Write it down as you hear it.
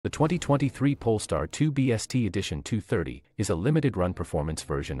The 2023 Polestar 2 BST Edition 230 is a limited-run performance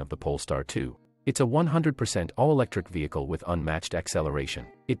version of the Polestar 2. It's a 100% all-electric vehicle with unmatched acceleration.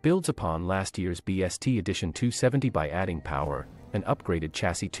 It builds upon last year's BST Edition 270 by adding power, an upgraded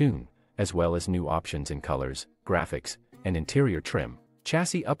chassis tune, as well as new options in colors, graphics, and interior trim.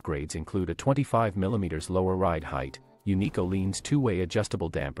 Chassis upgrades include a 25mm lower ride height, unique Öhlins two-way adjustable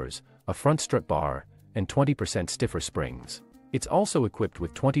dampers, a front strut bar, and 20% stiffer springs. It's also equipped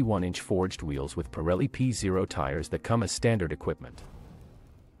with 21-inch forged wheels with Pirelli P0 tires that come as standard equipment.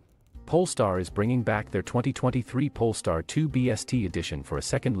 Polestar is bringing back their 2023 Polestar 2 BST edition for a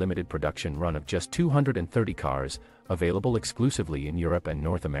second limited production run of just 230 cars, available exclusively in Europe and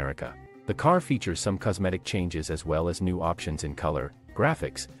North America. The car features some cosmetic changes as well as new options in color,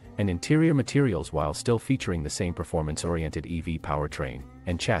 graphics, and interior materials while still featuring the same performance-oriented EV powertrain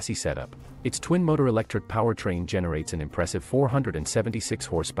and chassis setup. Its twin-motor electric powertrain generates an impressive 476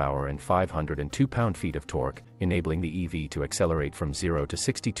 horsepower and 502 pound-feet of torque, enabling the EV to accelerate from 0 to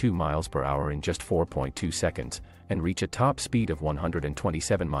 62 miles per hour in just 4.2 seconds, and reach a top speed of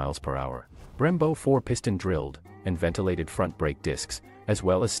 127 miles per hour. Brembo 4-piston drilled and ventilated front brake discs, as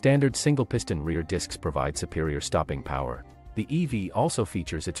well as standard single-piston rear discs provide superior stopping power. The EV also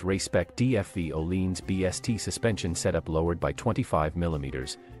features its race-spec DFV Öhlins BST suspension setup lowered by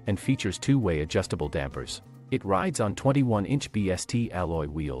 25mm, and features two-way adjustable dampers. It rides on 21-inch BST alloy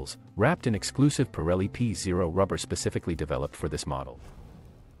wheels, wrapped in exclusive Pirelli P0 rubber specifically developed for this model.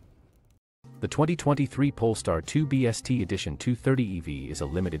 The 2023 Polestar 2 BST Edition 230 EV is a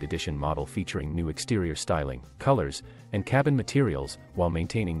limited edition model featuring new exterior styling, colors, and cabin materials, while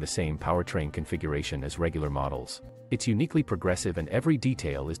maintaining the same powertrain configuration as regular models. It's uniquely progressive and every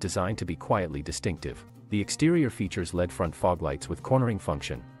detail is designed to be quietly distinctive. The exterior features LED front fog lights with cornering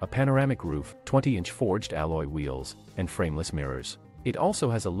function, a panoramic roof, 20-inch forged alloy wheels, and frameless mirrors. It also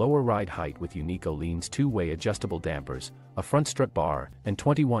has a lower ride height with unique Öhlins two-way adjustable dampers, a front strut bar, and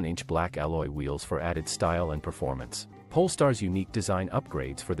 21-inch black alloy wheels for added style and performance. Polestar's unique design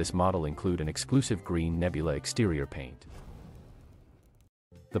upgrades for this model include an exclusive green Nebula exterior paint.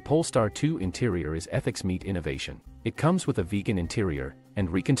 The Polestar 2 interior is ethics meet innovation. It comes with a vegan interior and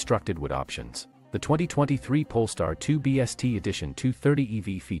reconstructed wood options. The 2023 Polestar 2 BST Edition 230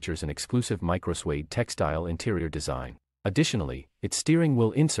 EV features an exclusive microsuede textile interior design. Additionally, its steering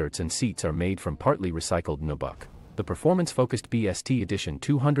wheel inserts and seats are made from partly recycled nubuck. The performance-focused BST Edition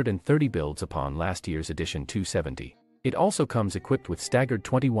 230 builds upon last year's Edition 270. It also comes equipped with staggered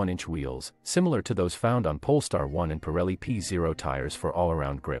 21-inch wheels, similar to those found on Polestar 1 and Pirelli P0 tires for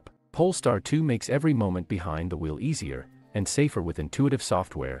all-around grip. Polestar 2 makes every moment behind the wheel easier and safer with intuitive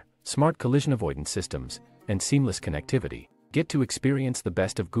software, smart collision avoidance systems, and seamless connectivity. Get to experience the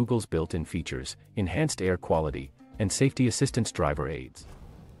best of Google's built-in features, enhanced air quality, and safety assistance driver aids.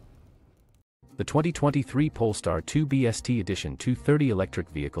 The 2023 Polestar 2 BST Edition 230 electric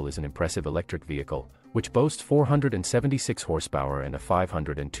vehicle is an impressive electric vehicle, which boasts 476 horsepower and a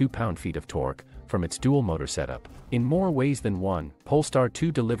 502 pound-feet of torque from its dual-motor setup. In more ways than one, Polestar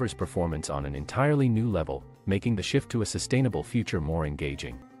 2 delivers performance on an entirely new level, making the shift to a sustainable future more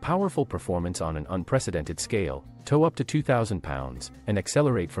engaging. Powerful performance on an unprecedented scale, tow up to 2,000 pounds, and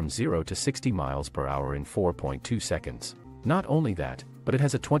accelerate from 0 to 60 miles per hour in 4.2 seconds. Not only that, but it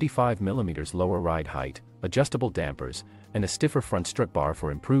has a 25mm lower ride height, adjustable dampers, and a stiffer front strut bar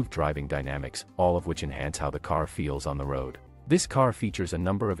for improved driving dynamics, all of which enhance how the car feels on the road. This car features a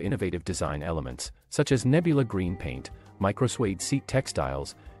number of innovative design elements, such as Nebula green paint, microsuede seat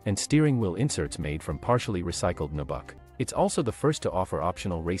textiles, and steering wheel inserts made from partially recycled nubuck. It's also the first to offer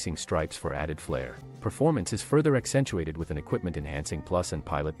optional racing stripes for added flair. Performance is further accentuated with an equipment-enhancing Plus and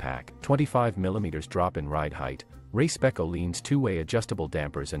Pilot pack, 25mm drop in ride height, race-spec Öhlins two-way adjustable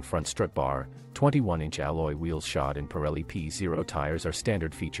dampers and front strut bar, 21-inch alloy wheels shod in Pirelli P0 tires are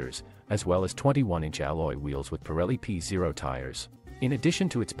standard features, as well as 21-inch alloy wheels with Pirelli P0 tires. In addition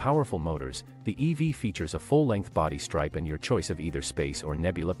to its powerful motors, the EV features a full-length body stripe and your choice of either Space or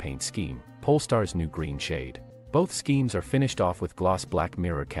Nebula paint scheme, Polestar's new green shade. Both schemes are finished off with gloss black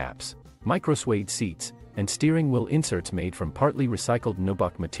mirror caps, microsuede seats, and steering wheel inserts made from partly recycled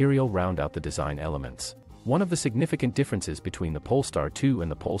nubuck material round out the design elements. One of the significant differences between the Polestar 2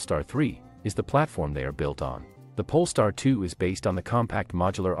 and the Polestar 3 is the platform they are built on. The Polestar 2 is based on the compact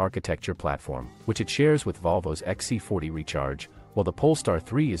modular architecture platform, which it shares with Volvo's XC40 Recharge, while the Polestar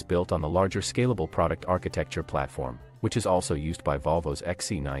 3 is built on the larger scalable product architecture platform, which is also used by Volvo's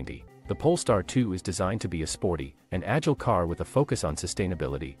XC90. The Polestar 2 is designed to be a sporty and agile car with a focus on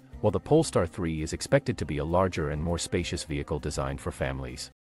sustainability, while the Polestar 3 is expected to be a larger and more spacious vehicle designed for families.